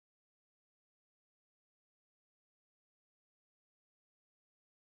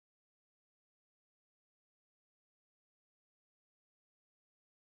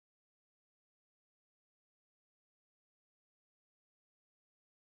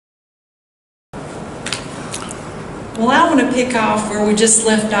Well, I want to pick off where we just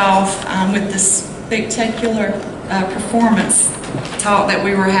left off with this spectacular performance talk that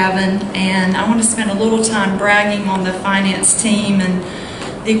we were having, and I want to spend a little time bragging on the finance team and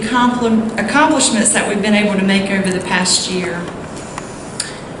the accomplishments that we've been able to make over the past year.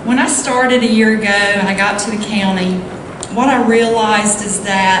 When I started a year ago and I got to the county, what I realized is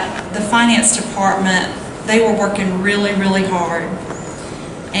that the finance department, they were working really, really hard.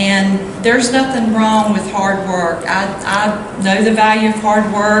 And there's nothing wrong with hard work. I know the value of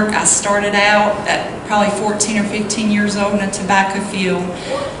hard work. I started out at probably 14 or 15 years old in a tobacco field.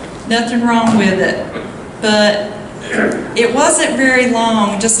 Nothing wrong with it. But it wasn't very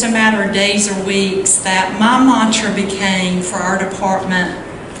long, just a matter of days or weeks, that my mantra became for our department,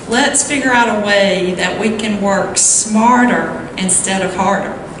 let's figure out a way that we can work smarter instead of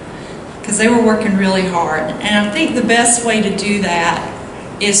harder. Because they were working really hard. And I think the best way to do that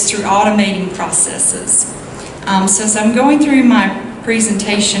is through automating processes. So as I'm going through my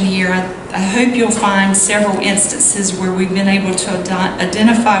presentation here, I hope you'll find several instances where we've been able to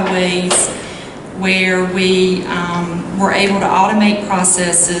identify ways where we were able to automate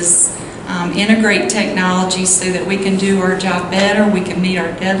processes, integrate technology so that we can do our job better, we can meet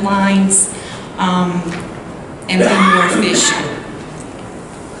our deadlines, and be more efficient.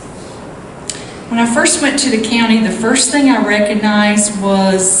 When I first went to the county, the first thing I recognized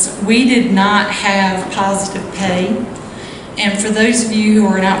was we did not have positive pay. And for those of you who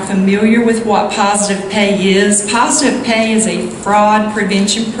are not familiar with what positive pay is a fraud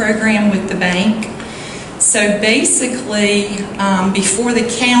prevention program with the bank. So basically, before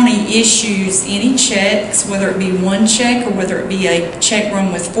the county issues any checks, whether it be one check or whether it be a check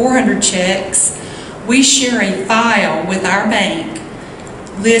run with 400 checks, we share a file with our bank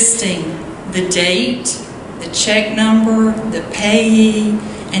listing the date, the check number, the payee,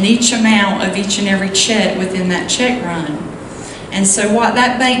 and each amount of each and every check within that check run. And so what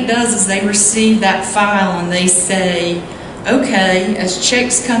that bank does is they receive that file and they say, okay, as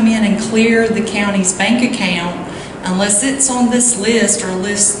checks come in and clear the county's bank account, unless it's on this list or a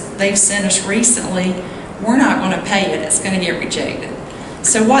list they've sent us recently, we're not going to pay it. It's going to get rejected.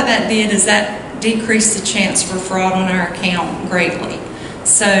 So what that did is that decreased the chance for fraud on our account greatly.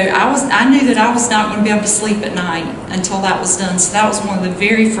 So I knew that I was not going to be able to sleep at night until that was done. So that was one of the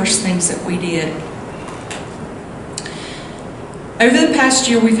very first things that we did. Over the past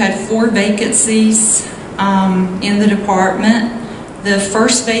year, we've had 4 vacancies in the department. The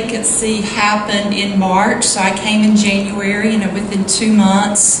first vacancy happened in March, so I came in January, and within 2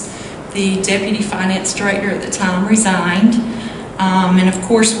 months, the deputy finance director at the time resigned. And of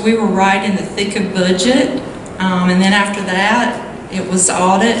course, we were right in the thick of budget. And then after that, it was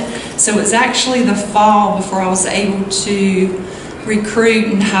audit. So it was actually the fall before I was able to recruit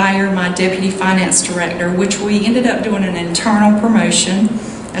and hire my deputy finance director, which we ended up doing an internal promotion.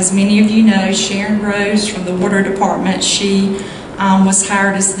 As many of you know, Sharon Rose from the water department, she was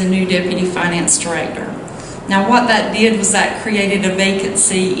hired as the new deputy finance director. Now what that did was that created a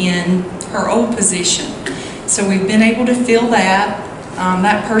vacancy in her old position. So we've been able to fill that.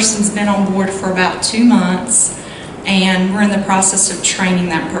 That person's been on board for about 2 months, and we're in the process of training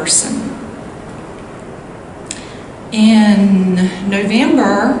that person. In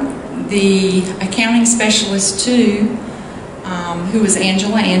November, the accounting specialist 2, who was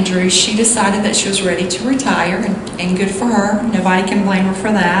Angela Andrews, she decided that she was ready to retire, and good for her. Nobody can blame her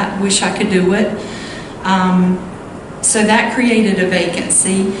for that. Wish I could do it. So that created a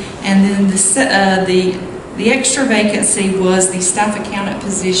vacancy, and then the extra vacancy was the staff accountant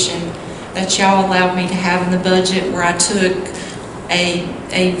position that y'all allowed me to have in the budget, where I took a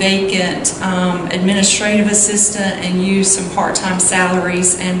vacant administrative assistant and used some part-time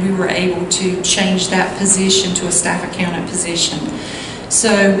salaries, and we were able to change that position to a staff accountant position.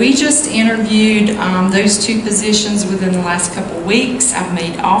 So we just interviewed those 2 positions within the last couple of weeks. I've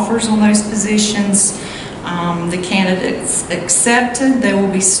made offers on those positions. The candidates accepted. They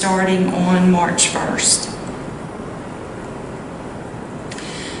will be starting on March 1st.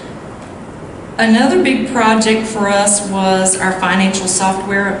 Another big project for us was our financial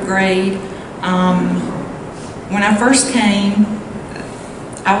software upgrade. When I first came,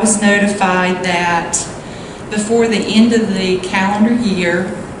 I was notified that before the end of the calendar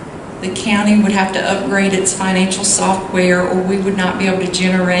year, the county would have to upgrade its financial software, or we would not be able to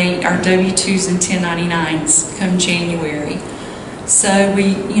generate our W-2s and 1099s come January. So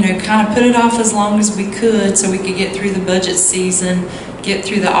we, kind of put it off as long as we could so we could get through the budget season, get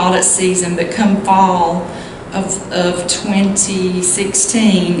through the audit season, but come fall of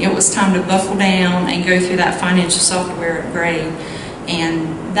 2016, it was time to buckle down and go through that financial software upgrade.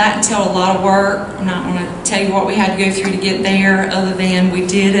 And that entailed a lot of work. I'm not going to tell you what we had to go through to get there, other than we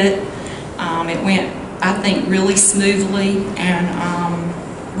did it. It went, I think, really smoothly, and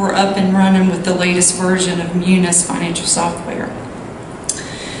we're up and running with the latest version of Munis financial software.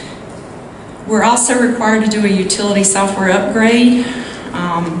 We're also required to do a utility software upgrade.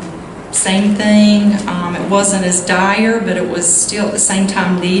 Same thing. It wasn't as dire, but it was still at the same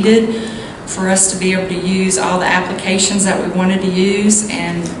time needed for us to be able to use all the applications that we wanted to use,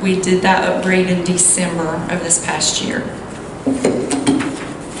 and we did that upgrade in December of this past year.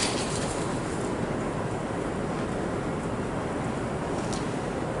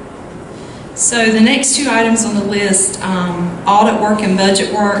 So the next two items on the list, audit work and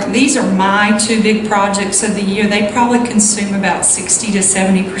budget work. These are my two big projects of the year. They probably consume about 60 to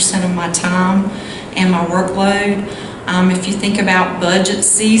 70% of my time and my workload. If you think about budget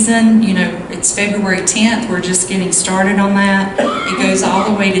season, you know, it's February 10th. We're just getting started on that. It goes all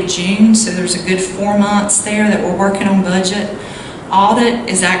the way to June, so there's a good 4 months there that we're working on budget. Audit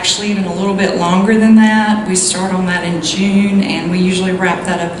is actually even a little bit longer than that. We start on that in June, and we usually wrap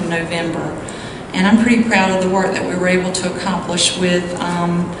that up in November. And I'm pretty proud of the work that we were able to accomplish with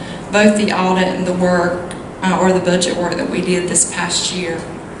both the audit and the work, or the budget work that we did this past year.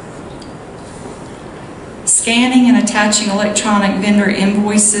 Scanning and attaching electronic vendor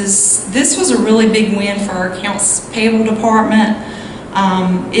invoices. This was a really big win for our accounts payable department.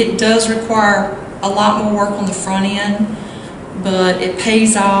 It does require a lot more work on the front end, but it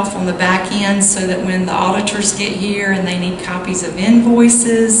pays off on the back end, so that when the auditors get here and they need copies of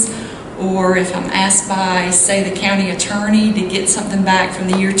invoices, or if I'm asked by, say, the county attorney to get something back from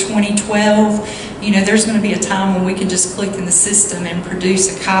the year 2012, you know, there's going to be a time when we can just click in the system and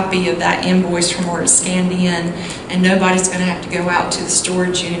produce a copy of that invoice from where it's scanned in, and nobody's going to have to go out to the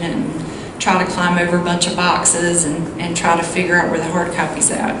storage unit and try to climb over a bunch of boxes and try to figure out where the hard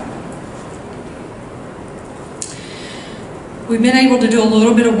copy's at. We've been able to do a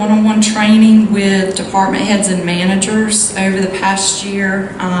little bit of one-on-one training with department heads and managers over the past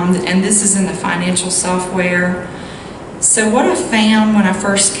year, and this is in the financial software. So what I found when I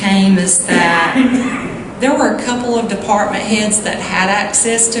first came is that there were a couple of department heads that had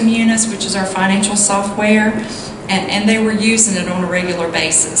access to Munis, which is our financial software, and they were using it on a regular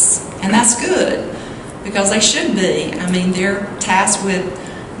basis. And that's good, because they should be. I mean, they're tasked with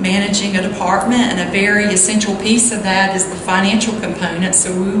managing a department, and a very essential piece of that is the financial component,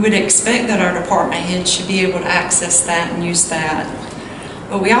 so we would expect that our department heads should be able to access that and use that.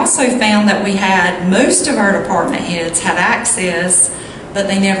 But we also found that we had, most of our department heads had access, but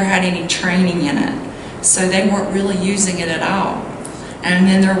they never had any training in it, so they weren't really using it at all. And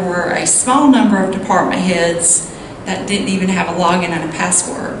then there were a small number of department heads that didn't even have a login and a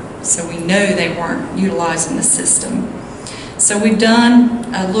password, so we know they weren't utilizing the system. So we've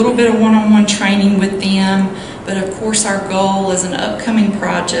done a little bit of one-on-one training with them, but of course our goal as an upcoming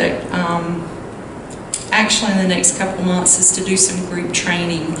project, actually in the next couple months, is to do some group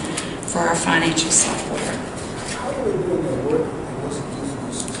training for our financial software. How do they do that work?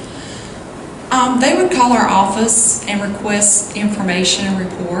 They would call our office and request information and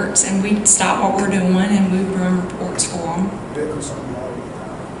reports, and we'd stop what we're doing and we'd run reports for them.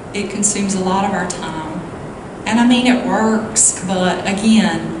 It consumes a lot of our time. And I mean, it works, but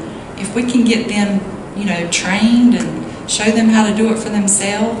again, if we can get them, you know, trained and show them how to do it for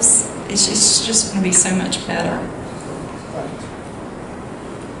themselves, it's just going to be so much better.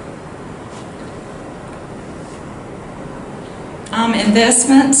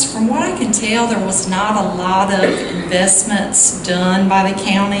 Investments, from what I can tell, there was not a lot of investments done by the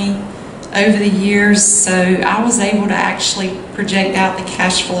county over the years, so I was able to actually project out the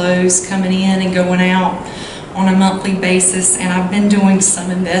cash flows coming in and going out on a monthly basis, and I've been doing some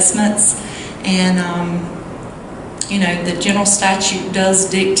investments, and you know, the general statute does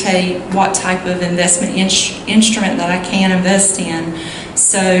dictate what type of investment instrument that I can invest in.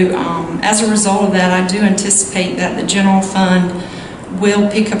 So as a result of that, I do anticipate that the general fund will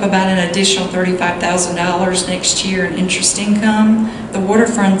pick up about an additional $35,000 next year in interest income. The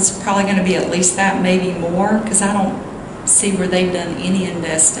waterfront's probably going to be at least that, maybe more, because I don't see where they've done any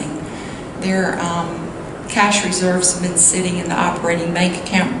investing. Their cash reserves have been sitting in the operating bank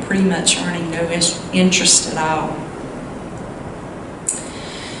account, pretty much earning no interest at all.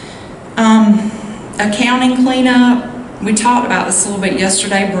 Accounting cleanup, we talked about this a little bit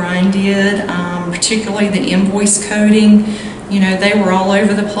yesterday, Brian did, particularly the invoice coding. You know, they were all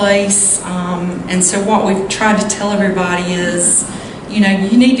over the place, and so what we've tried to tell everybody is, you know,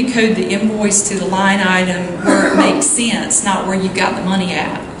 you need to code the invoice to the line item where it makes sense, not where you got the money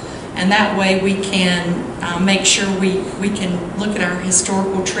at. And that way we can make sure we can look at our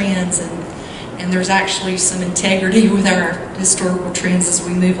historical trends, and there's actually some integrity with our historical trends as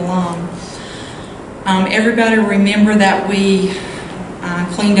we move along. Everybody remember that we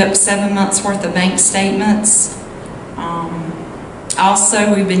cleaned up 7 months worth of bank statements.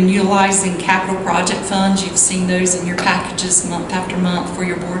 Also, we've been utilizing capital project funds. You've seen those in your packages month after month for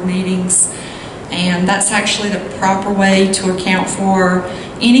your board meetings. And that's actually the proper way to account for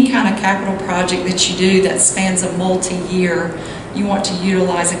any kind of capital project that you do that spans a multi-year. You want to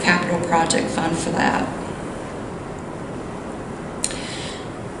utilize a capital project fund for that.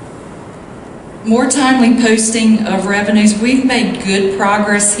 More timely posting of revenues. We've made good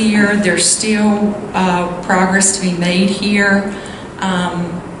progress here. There's still progress to be made here.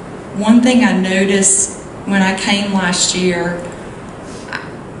 One thing I noticed when I came last year,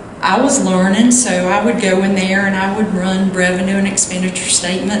 I was learning, so I would go in there and I would run revenue and expenditure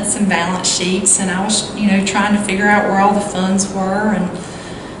statements and balance sheets, and I was, trying to figure out where all the funds were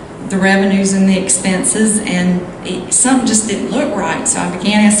and the revenues and the expenses, and something just didn't look right. So I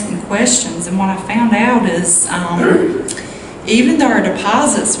began asking questions, and what I found out is even though our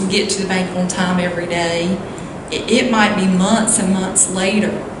deposits would get to the bank on time every day, it might be months and months later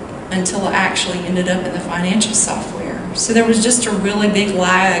until it actually ended up in the financial software. So there was just a really big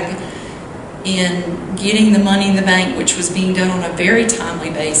lag in getting the money in the bank, which was being done on a very timely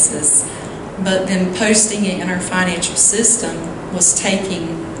basis, but then posting it in our financial system was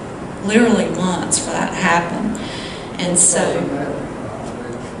taking literally months for that to happen. And so,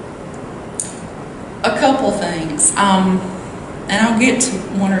 a couple things, and I'll get to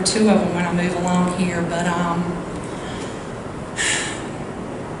one or two of them when I move along here, but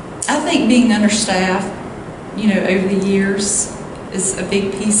I think being understaffed, over the years is a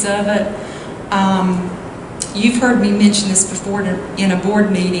big piece of it. You've heard me mention this before in a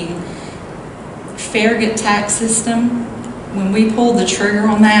board meeting. Farragut tax system, when we pulled the trigger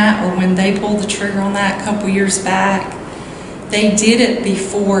on that, or when they pulled the trigger on that a couple years back, they did it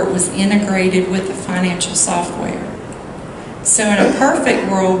before it was integrated with the financial software. So in a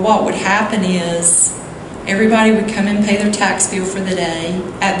perfect world, what would happen is everybody would come and pay their tax bill for the day.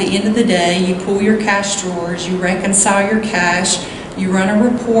 At the end of the day, you pull your cash drawers, you reconcile your cash, you run a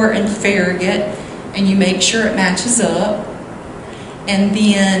report in Farragut, and you make sure it matches up. And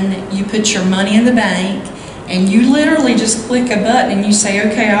then you put your money in the bank, and you literally just click a button and you say,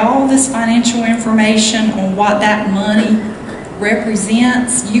 okay, all this financial information on what that money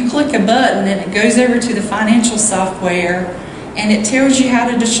represents, you click a button and it goes over to the financial software, and it tells you how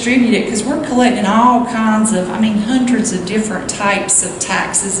to distribute it, because we're collecting all kinds of, hundreds of different types of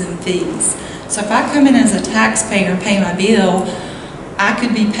taxes and fees. So if I come in as a taxpayer and pay my bill, I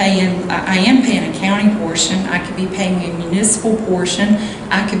could be paying, I am paying a county portion, I could be paying a municipal portion,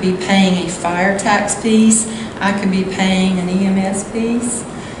 I could be paying a fire tax piece, I could be paying an EMS piece.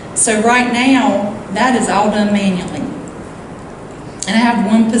 So right now, that is all done manually. And I have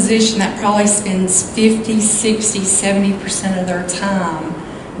one position that probably spends 50, 60, 70% of their time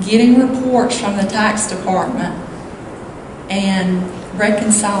getting reports from the tax department and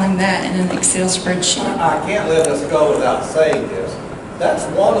reconciling that in an Excel spreadsheet. I can't let us go without saying this. That's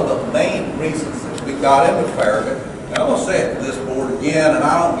one of the main reasons that we got into Farragut. And I'm going to say it to this board again, and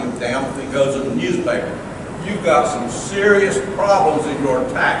I don't give a damn if it goes in the newspaper. You've got some serious problems in your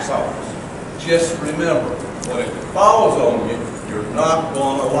tax office. Just remember, when it falls on you, you're not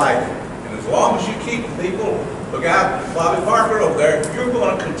going to like it. And as long as you keep the people, the guy, Bobby Parker over there, you're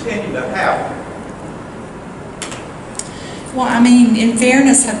going to continue to have them. Well, in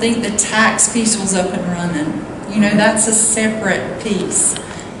fairness, I think the tax piece was up and running. That's a separate piece.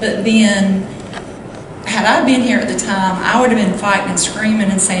 But then, had I been here at the time, I would have been fighting and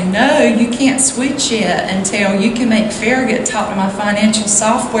screaming and saying, no, you can't switch yet until you can make Farragut talk to my financial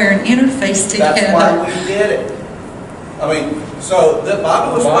software and interface together. That's why we did it. So that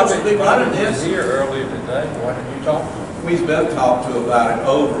Bobby was supposed to be running this. Here earlier today. Why did you talk to him? We've been talked to about it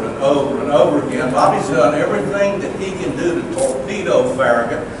over and over and over again. Bobby's done everything that he can do to torpedo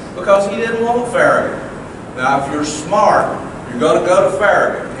Farragut because he didn't want Farragut. Now, if you're smart, you're going to go to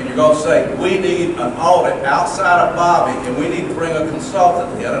Farragut and you're going to say, we need an audit outside of Bobby and we need to bring a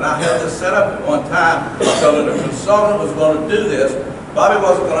consultant in. And I had this set up at one time so that a consultant was going to do this. Bobby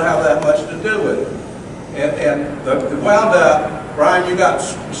wasn't going to have that much to do with it. And the wound up, Brian, you got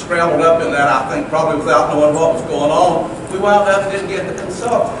scrambled up in that, I think, probably without knowing what was going on. We wound up and didn't get the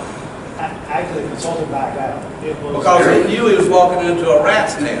consultant. Actually, the consultant backed out. It was Because he knew he was walking into a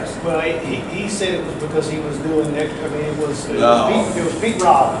rat's nest. Well, he said it was because he was doing extra, I mean, it was No. Pete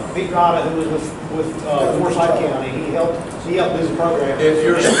Rada, who was with Forsyth County. He helped do the program. If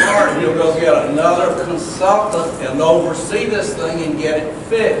you're smart, you'll go get another consultant and oversee this thing and get it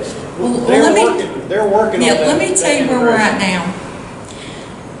fixed. They're working on that. Let me tell you where we're at now.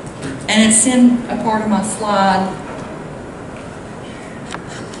 And it's in a part of my slide.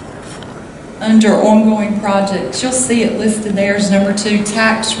 Under ongoing projects, you'll see it listed there as number 2,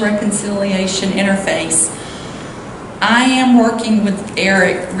 tax reconciliation interface. I am working with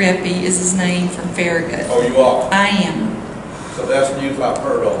Eric Rippey, is his name, from Farragut. Oh, you are? I am. So that's news I've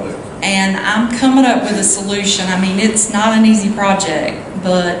heard on this. And I'm coming up with a solution. I mean, it's not an easy project,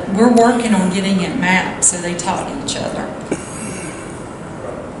 but we're working on getting it mapped so they talk to each other.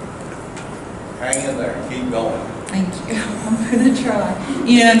 Hang in there, keep going. Thank you. I'm going to try.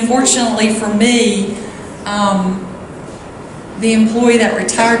 You know, unfortunately for me, the employee that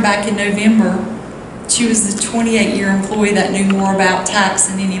retired back in November, she was the 28-year employee that knew more about tax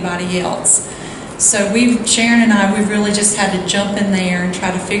than anybody else. So Sharon and I, we've really just had to jump in there and try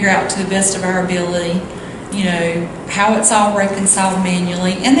to figure out to the best of our ability, you know, how it's all reconciled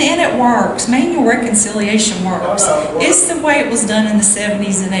manually. And it works. Manual reconciliation works. It's the way it was done in the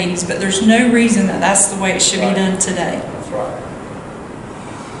 70s and 80s, but there's no reason that that's the way it should be done today. That's right.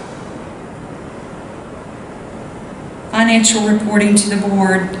 Financial reporting to the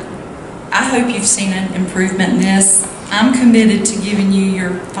board. I hope you've seen an improvement in this. I'm committed to giving you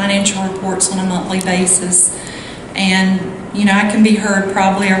your financial reports on a monthly basis. And, you know, I can be heard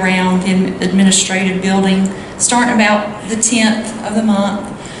probably around in administrative building, starting about the 10th of the month,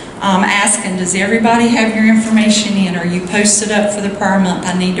 asking, does everybody have your information in? Are you posted up for the prior month?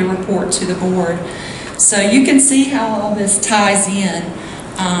 I need to report to the board. So you can see how all this ties in.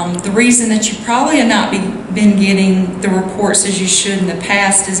 The reason that you probably have not been getting the reports as you should in the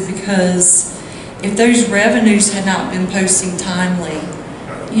past is because if those revenues had not been posting timely,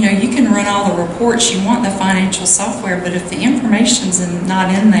 you know, you can run all the reports you want in the financial software, but if the information's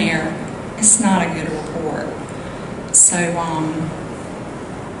not in there, it's not a good report. So,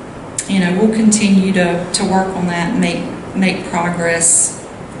 you know, we'll continue to work on that and make progress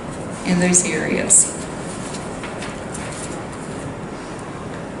in those areas.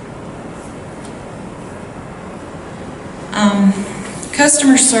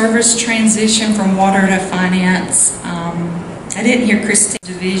 Customer service transition from water to finance. I didn't hear Christine's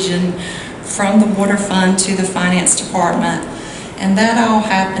division from the water fund to the finance department, and that all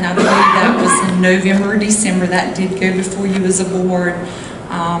happened, I believe that was in November or December. That did go before you as a board,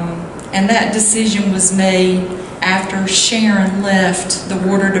 and that decision was made after Sharon left the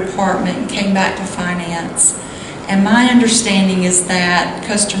water department and came back to finance. And my understanding is that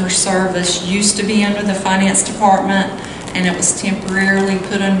customer service used to be under the finance department, and it was temporarily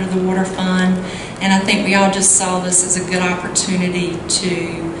put under the water fund. And I think we all just saw this as a good opportunity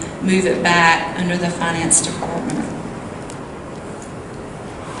to move it back under the finance department.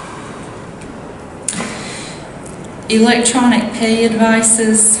 Electronic pay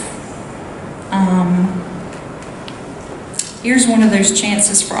advices. Here's one of those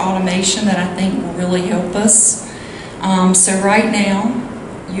chances for automation that I think will really help us. So right now,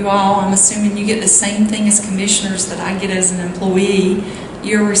 you all, I'm assuming you get the same thing as commissioners that I get as an employee.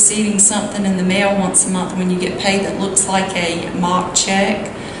 You're receiving something in the mail once a month when you get paid that looks like a mock check,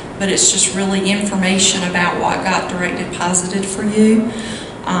 but it's just really information about what got direct deposited for you.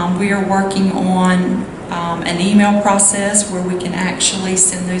 We are working on an email process where we can actually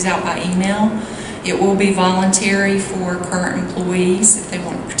send those out by email. It will be voluntary for current employees if they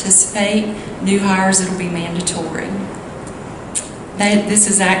want to participate. New hires, it'll be mandatory. This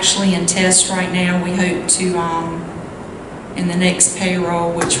is actually in test right now. We hope to, in the next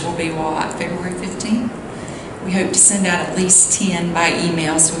payroll, which will be what, February 15th? We hope to send out at least 10 by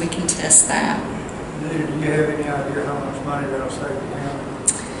email so we can test that. Do you have any idea how much money that'll save the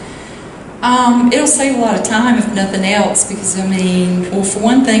county? It'll save a lot of time if nothing else, because I mean, well, for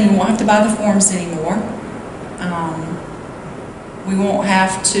one thing, we won't have to buy the forms anymore. We won't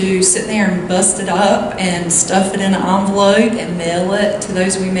have to sit there and bust it up and stuff it in an envelope and mail it to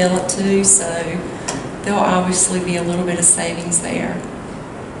those we mail it to, so there'll obviously be a little bit of savings there.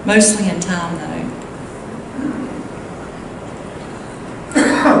 Mostly in time, though.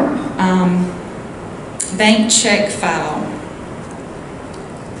 Bank check file.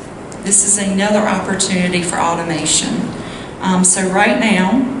 This is another opportunity for automation. So right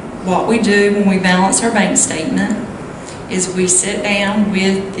now, what we do when we balance our bank statement is we sit down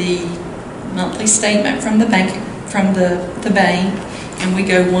with the monthly statement from the bank, and we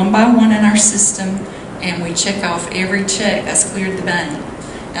go one by one in our system and we check off every check that's cleared the bank.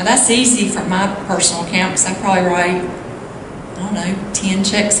 Now that's easy for my personal account because I probably write, I don't know, 10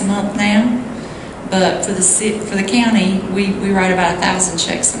 checks a month now. But for the county, we write about 1,000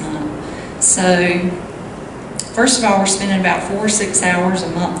 checks a month. So first of all, we're spending about 4 or 6 hours a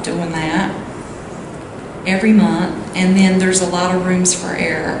month doing that every month, and then there's a lot of rooms for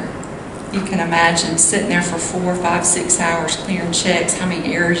error. You can imagine sitting there for 4, 5, 6 hours clearing checks, how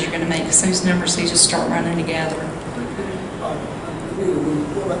many errors you're going to make because those numbers they just start running together. When you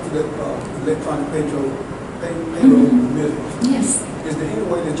go back to that electronic payroll business, Yes. is there any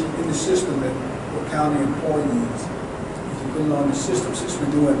way that you, in the system that for county employees, if you put it on the system, since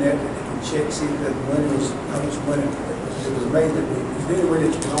we're doing that, that they can check, see if that money was, how much money it was made that week? Is there any way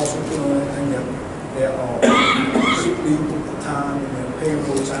that you can also put on anything that their sick leave time and their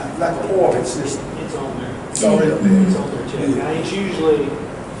payroll time, like a orbit system? It's on there. It's already up there. It's on their check. Now, it's usually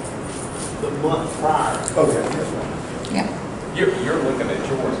the month prior. Okay, that's right. Yeah. You're looking at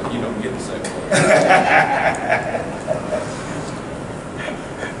yours and you don't get the second one.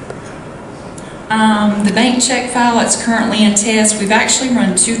 The bank check file, it's currently in test. We've actually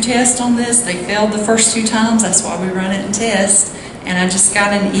run 2 tests on this. They failed the first 2 times. That's why we run it in test. And I just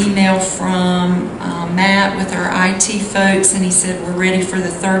got an email from Matt with our IT folks, and he said we're ready for the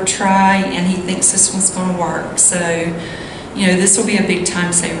 3rd try, and he thinks this one's going to work. So, you know, this will be a big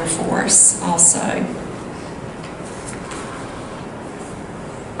time saver for us also.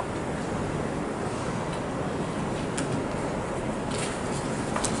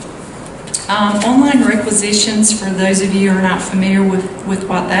 Online requisitions, for those of you who are not familiar with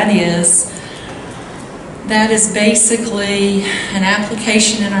what that is basically an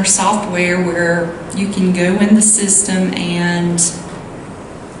application in our software where you can go in the system and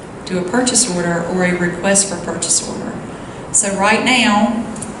do a purchase order or a request for purchase order. So right now,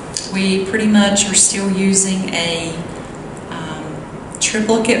 we pretty much are still using a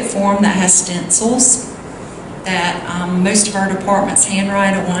triplicate form that has stencils that most of our departments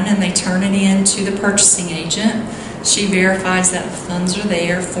handwrite on, and they turn it in to the purchasing agent. She verifies that the funds are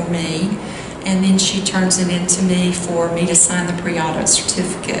there for me, and then she turns it in to me for me to sign the pre-audit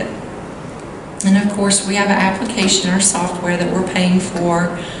certificate. And of course, we have an application in our software that we're paying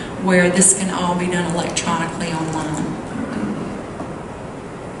for where this can all be done electronically online.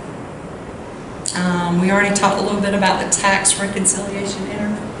 We already talked a little bit about the tax reconciliation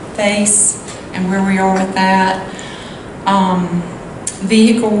interface and where we are with that.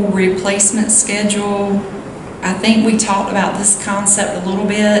 Vehicle replacement schedule. I think we talked about this concept a little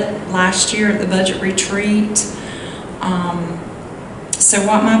bit last year at the budget retreat. So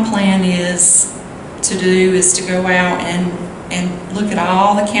what my plan is to do is to go out and look at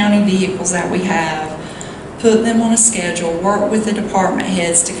all the county vehicles that we have, put them on a schedule, work with the department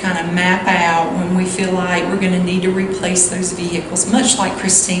heads to kind of map out when we feel like we're going to need to replace those vehicles, much like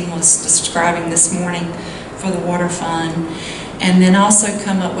Christine was describing this morning for the water fund, and then also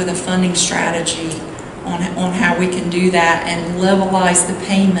come up with a funding strategy on how we can do that and levelize the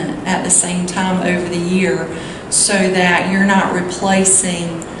payment at the same time over the year so that you're not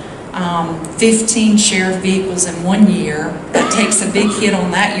replacing 15 sheriff vehicles in 1 year. That takes a big hit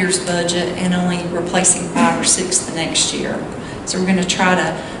on that year's budget, and only replacing 5 or 6 the next year. So we're going to try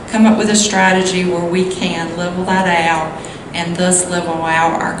to come up with a strategy where we can level that out and thus level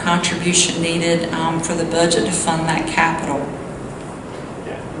out our contribution needed for the budget to fund that capital.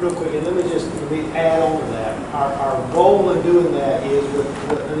 Yeah, real quick, and let me add on to that. Our goal in doing that is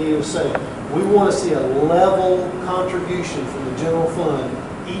what Anita was saying. We want to see a level contribution from the general fund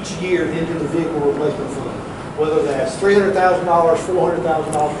each year into the vehicle replacement fund, whether that's $300,000,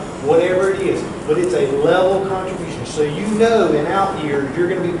 $400,000, whatever it is, but it's a level contribution. So you know in out years you're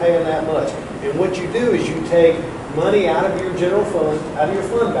going to be paying that much. And what you do is you take money out of your general fund, out of your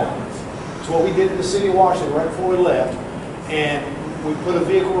fund balance. It's what we did in the city of Washington right before we left, and we put a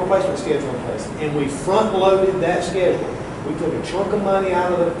vehicle replacement schedule in place, and we front-loaded that schedule. We took a chunk of money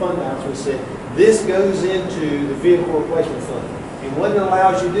out of the fund balance. We said, this goes into the vehicle replacement fund. And what it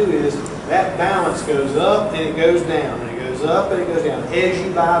allows you to do is that balance goes up and it goes down, and it goes up and it goes down as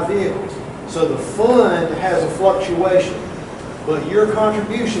you buy vehicles. So the fund has a fluctuation, but your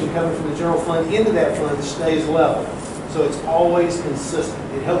contribution coming from the general fund into that fund stays level. So it's always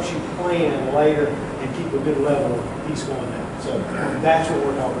consistent. It helps you plan later and keep a good level of piece going down. So that's what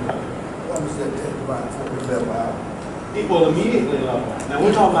we're talking about. What was that divided for the level out? It will immediately level out. Now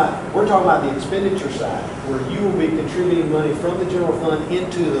we're talking about the expenditure side, where you will be contributing money from the general fund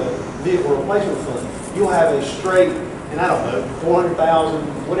into the vehicle replacement fund. You'll have a straight, and I don't know,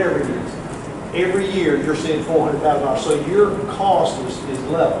 400,000, whatever it is. Every year, you're seeing $400,000, so your cost is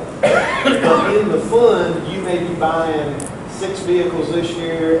level. But in the fund, you may be buying 6 vehicles this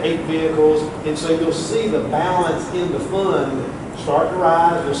year, 8 vehicles, and so you'll see the balance in the fund start to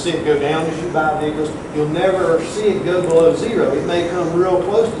rise. You'll see it go down as you buy vehicles. You'll never see it go below zero. It may come real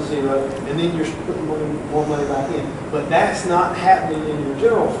close to zero, and then you're putting more money back in. But that's not happening in your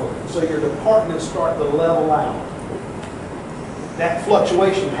general fund. So your departments start to level out. That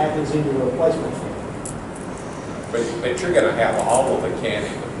fluctuation happens in your replacement fund. But you're gonna have all of the county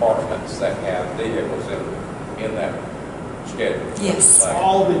departments that have vehicles in that schedule. Yes.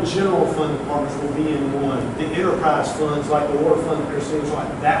 All the general fund departments will be in one. The enterprise funds, like the water fund, Christine was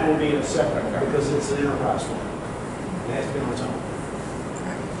like, that will be in a separate because it's an enterprise fund. It has to be on its own.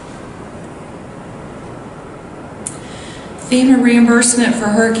 FEMA reimbursement for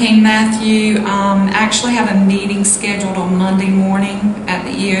Hurricane Matthew. Actually have a meeting scheduled on Monday morning at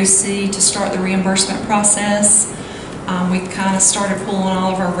the EOC to start the reimbursement process. We've kind of started pulling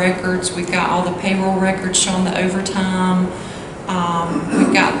all of our records. We've got all the payroll records showing the overtime.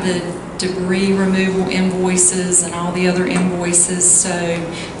 We've got the debris removal invoices and all the other invoices. So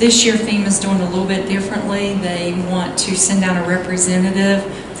this year FEMA's doing a little bit differently. They want to send out a representative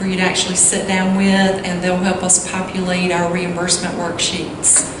for you to actually sit down with, and they'll help us populate our reimbursement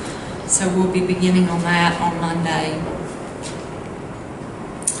worksheets. So we'll be beginning on that on Monday.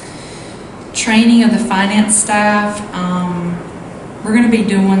 Training of the finance staff. We're going to be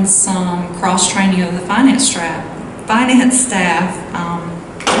doing some cross-training of the finance staff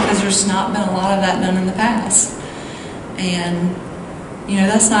because there's not been a lot of that done in the past. And you know,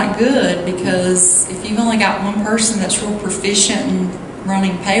 that's not good, because if you've only got one person that's real proficient in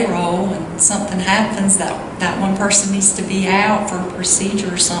running payroll and something happens, that one person needs to be out for a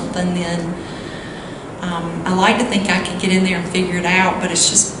procedure or something, then I like to think I could get in there and figure it out, but it's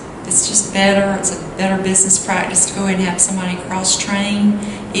just better. It's a better business practice to go ahead and have somebody cross-train,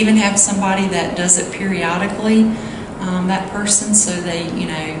 even have somebody that does it periodically, that person, so they, you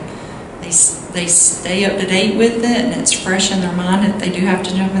know, they stay up to date with it and it's fresh in their mind that they do have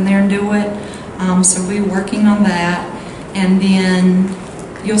to jump in there and do it. So we're working on that. And then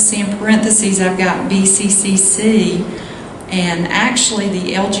you'll see in parentheses I've got BCCC, and actually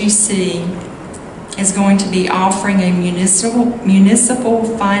the LGC is going to be offering a municipal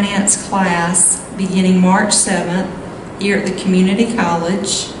finance class beginning March 7th here at the community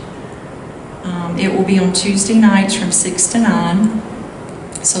college. It will be on Tuesday nights from 6 to 9,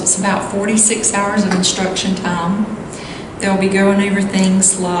 so it's about 46 hours of instruction time. They'll be going over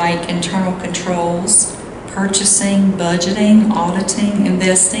things like internal controls, purchasing, budgeting, auditing,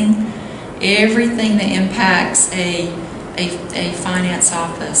 investing, everything that impacts a finance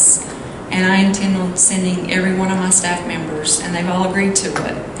office. And I intend on sending every one of my staff members, and they've all agreed to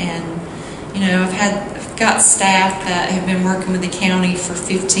it. And you know, I've got staff that have been working with the county for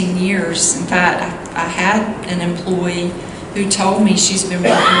 15 years. In fact, I had an employee who told me she's been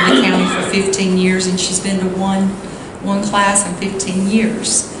working with the county for 15 years and she's been to one class in 15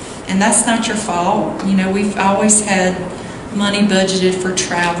 years. And that's not your fault. You know, we've always had money budgeted for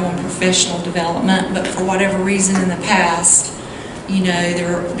travel and professional development, but for whatever reason in the past, you know,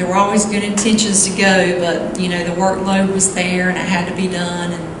 there were always good intentions to go, but you know, the workload was there and it had to be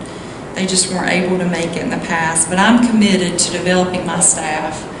done, and they just weren't able to make it in the past. But I'm committed to developing my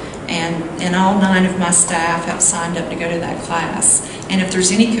staff, and all 9 of my staff have signed up to go to that class. And if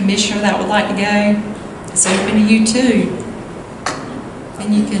there's any commissioner that would like to go, it's open to you too.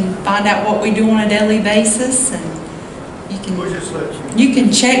 And you can find out what we do on a daily basis, and you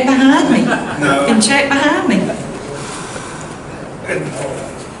can check behind me. No. You can check behind me.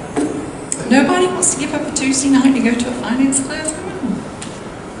 Nobody wants to give up a Tuesday night to go to a finance class? Come on.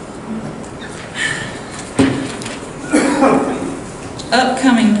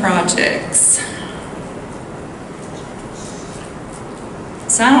 Upcoming projects.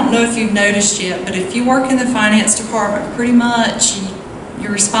 So I don't know if you've noticed yet, but if you work in the finance department, pretty much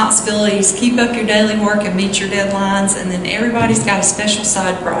your responsibility is keep up your daily work and meet your deadlines, and then everybody's got a special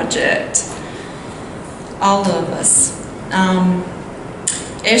side project. All of us.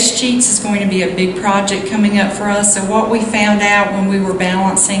 S-Cheats is going to be a big project coming up for us. So what we found out when we were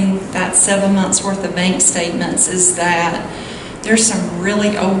balancing that 7 months worth of bank statements is that there's some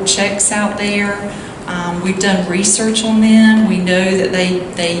really old checks out there. We've done research on them. We know that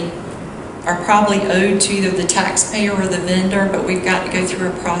they are probably owed to either the taxpayer or the vendor, but we've got to go through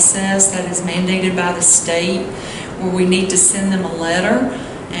a process that is mandated by the state where we need to send them a letter,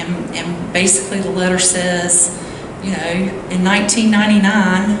 and basically the letter says, you know, in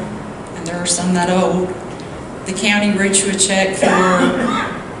 1999, and there are some that old, the county wrote you a check for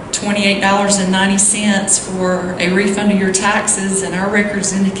 $28.90 for a refund of your taxes, and our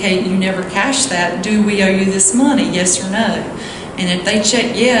records indicate you never cashed that, do we owe you this money, yes or no? And if they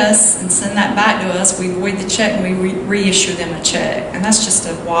check yes and send that back to us, we void the check and we reissue them a check. And that's just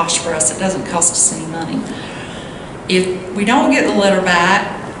a wash for us. It doesn't cost us any money. If we don't get the letter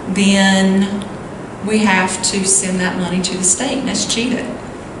back, then we have to send that money to the state, and that's cheated.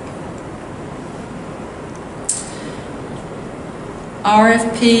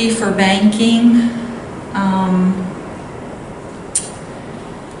 RFP for banking.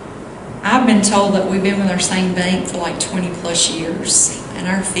 I've been told that we've been with our same bank for like 20 plus years, and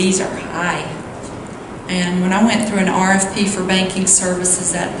our fees are high. And when I went through an RFP for banking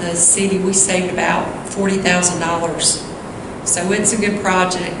services at the city, we saved about $40,000. So it's a good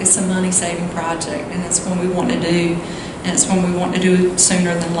project. It's a money-saving project, and it's one we want to do, and it's one we want to do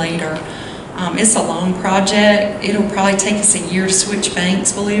sooner than later. It's a long project. It'll probably take us a year to switch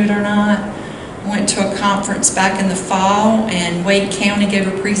banks, believe it or not. I went to a conference back in the fall, and Wade County gave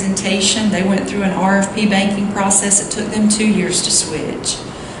a presentation. They went through an RFP banking process. It took them 2 years to switch.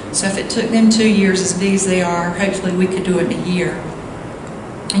 So if it took them 2 years, as big as they are, hopefully we could do it in a year.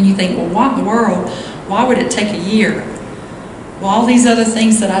 And you think, well, what in the world? Why would it take a year? Well, all these other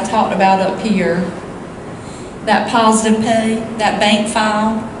things that I talked about up here, that positive pay, that bank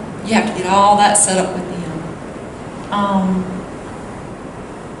file, you have to get all that set up with them.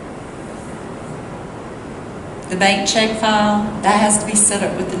 The bank check file, that has to be set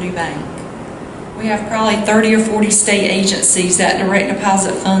up with the new bank. We have probably 30 or 40 state agencies that direct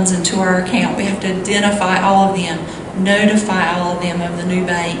deposit funds into our account. We have to identify all of them, notify all of them of the new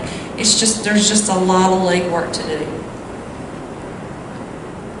bank. It's just, there's just a lot of legwork to do.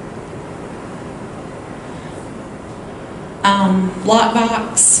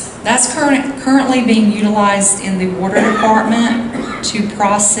 Lockbox, that's currently being utilized in the water department to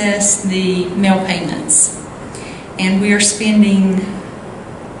process the mail payments. And we are spending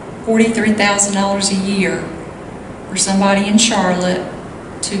 $43,000 a year for somebody in Charlotte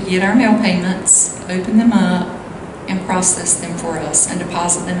to get our mail payments, open them up, and process them for us and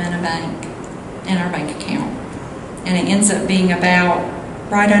deposit them in a bank, in our bank account. And it ends up being about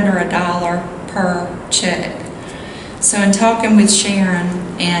right under $1 per check. So in talking with Sharon,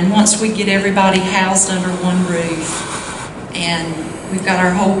 and once we get everybody housed under one roof, and we've got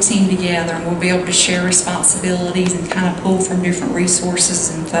our whole team together, and we'll be able to share responsibilities and kind of pull from different resources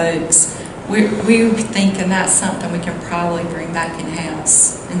and folks, we're thinking that's something we can probably bring back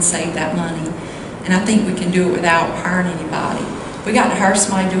in-house and save that money. And I think we can do it without hiring anybody. If we got to hire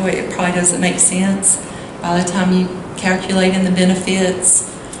somebody to do it, it probably doesn't make sense by the time you calculate in the benefits.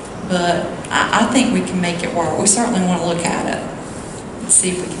 But I think we can make it work. We certainly want to look at it and see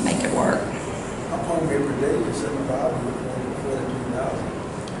if we can make it work. I'm home every day to 75 with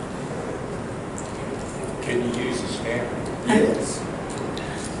 $42,000. Can you use a scanner? Yes.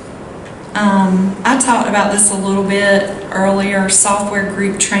 I talked about this a little bit earlier, software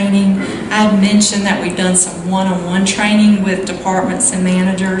group training. I had mentioned that we've done some one-on-one training with departments and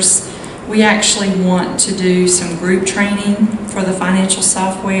managers. We actually want to do some group training for the financial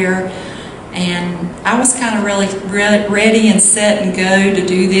software, and I was kind of really ready and set and go to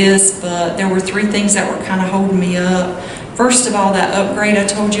do this, but there were 3 things that were kind of holding me up. First of all, that upgrade I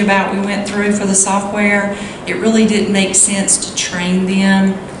told you about we went through for the software, it really didn't make sense to train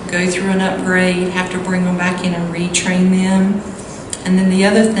them, go through an upgrade, have to bring them back in and retrain them. And then the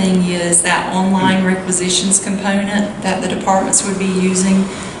other thing is that online requisitions component that the departments would be using.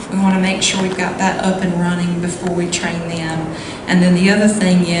 We want to make sure we've got that up and running before we train them. And then the other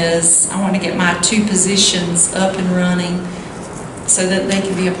thing is I want to get my 2 positions up and running so that they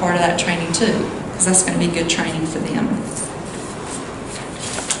can be a part of that training too, because that's going to be good training for them.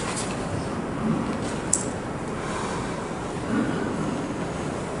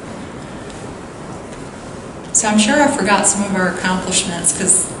 So I'm sure I forgot some of our accomplishments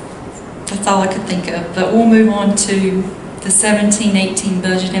because that's all I could think of, but we'll move on to the 17-18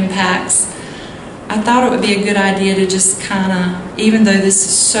 budget impacts. I thought it would be a good idea to just kind of, even though this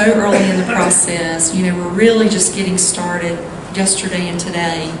is so early in the process, you know, we're really just getting started yesterday and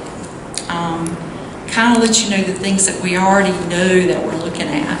today, kind of let you know the things that we already know that we're looking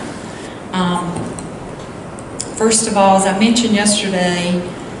at. First of all, as I mentioned yesterday,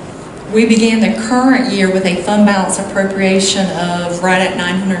 we began the current year with a fund balance appropriation of right at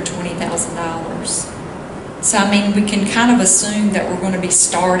 $920,000. So, I mean, we can kind of assume that we're going to be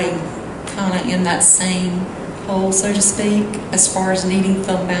starting kind of in that same hole, so to speak, as far as needing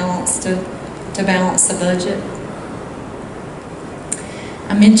fund balance to balance the budget.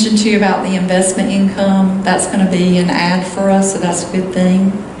 I mentioned to you about the investment income. That's going to be an add for us, so that's a good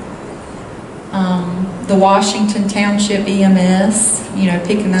thing. The Washington Township EMS, you know,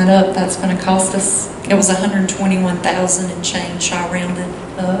 picking that up, that's going to cost us, it was $121,000 and change, I rounded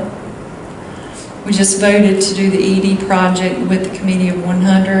up. We just voted to do the ED project with the committee of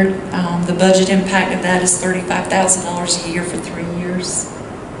 100. The budget impact of that is $35,000 a year for 3 years.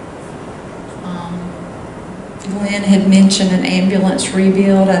 Glenn had mentioned an ambulance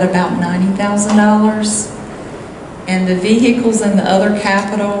rebuild at about $90,000. And the vehicles and the other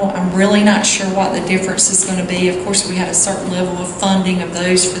capital, I'm really not sure what the difference is going to be. Of course, we had a certain level of funding of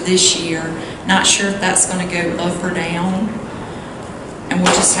those for this year. Not sure if that's going to go up or down. And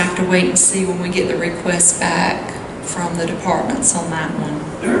we'll just have to wait and see when we get the request back from the departments on that one.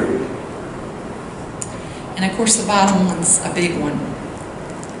 And of course, the bottom one's a big one.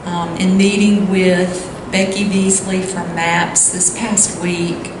 In meeting with Becky Beasley from MAPS this past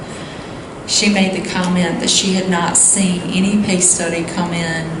week, she made the comment that she had not seen any pay study come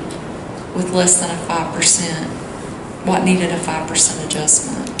in with less than a 5%, what needed a 5%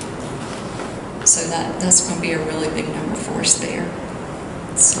 adjustment. So that's going to be a really big number for us there.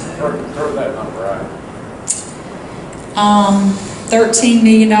 So, Throw that number out. $13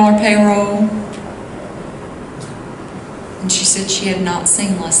 million payroll. And she said she had not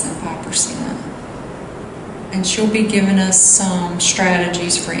seen less than 5%. And she'll be giving us some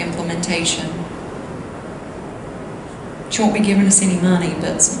strategies for implementation. She won't be giving us any money,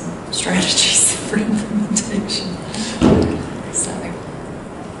 but some strategies for implementation. So.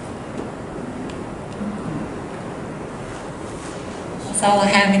 That's all I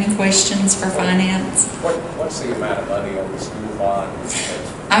have. Any questions for finance? What's the amount of money on the school bond?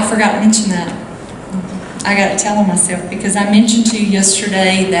 I forgot to mention that. I got to tell on myself because I mentioned to you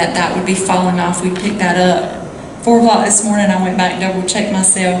yesterday that that would be falling off. We picked that up 4 o'clock this morning. I went back and double checked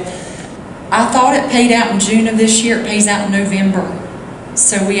myself. I thought it paid out in June of this year. It pays out in November.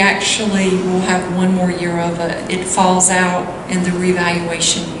 So we actually will have 1 more year of it. It falls out in the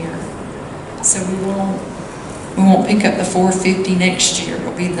revaluation year. So we won't pick up the $450 next year.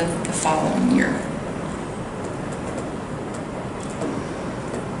 It'll be the following year.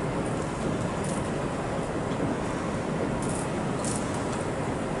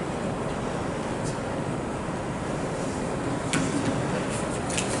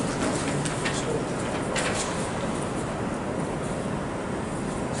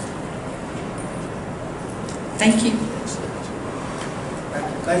 Thank you.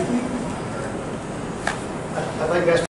 Thank you. I think that's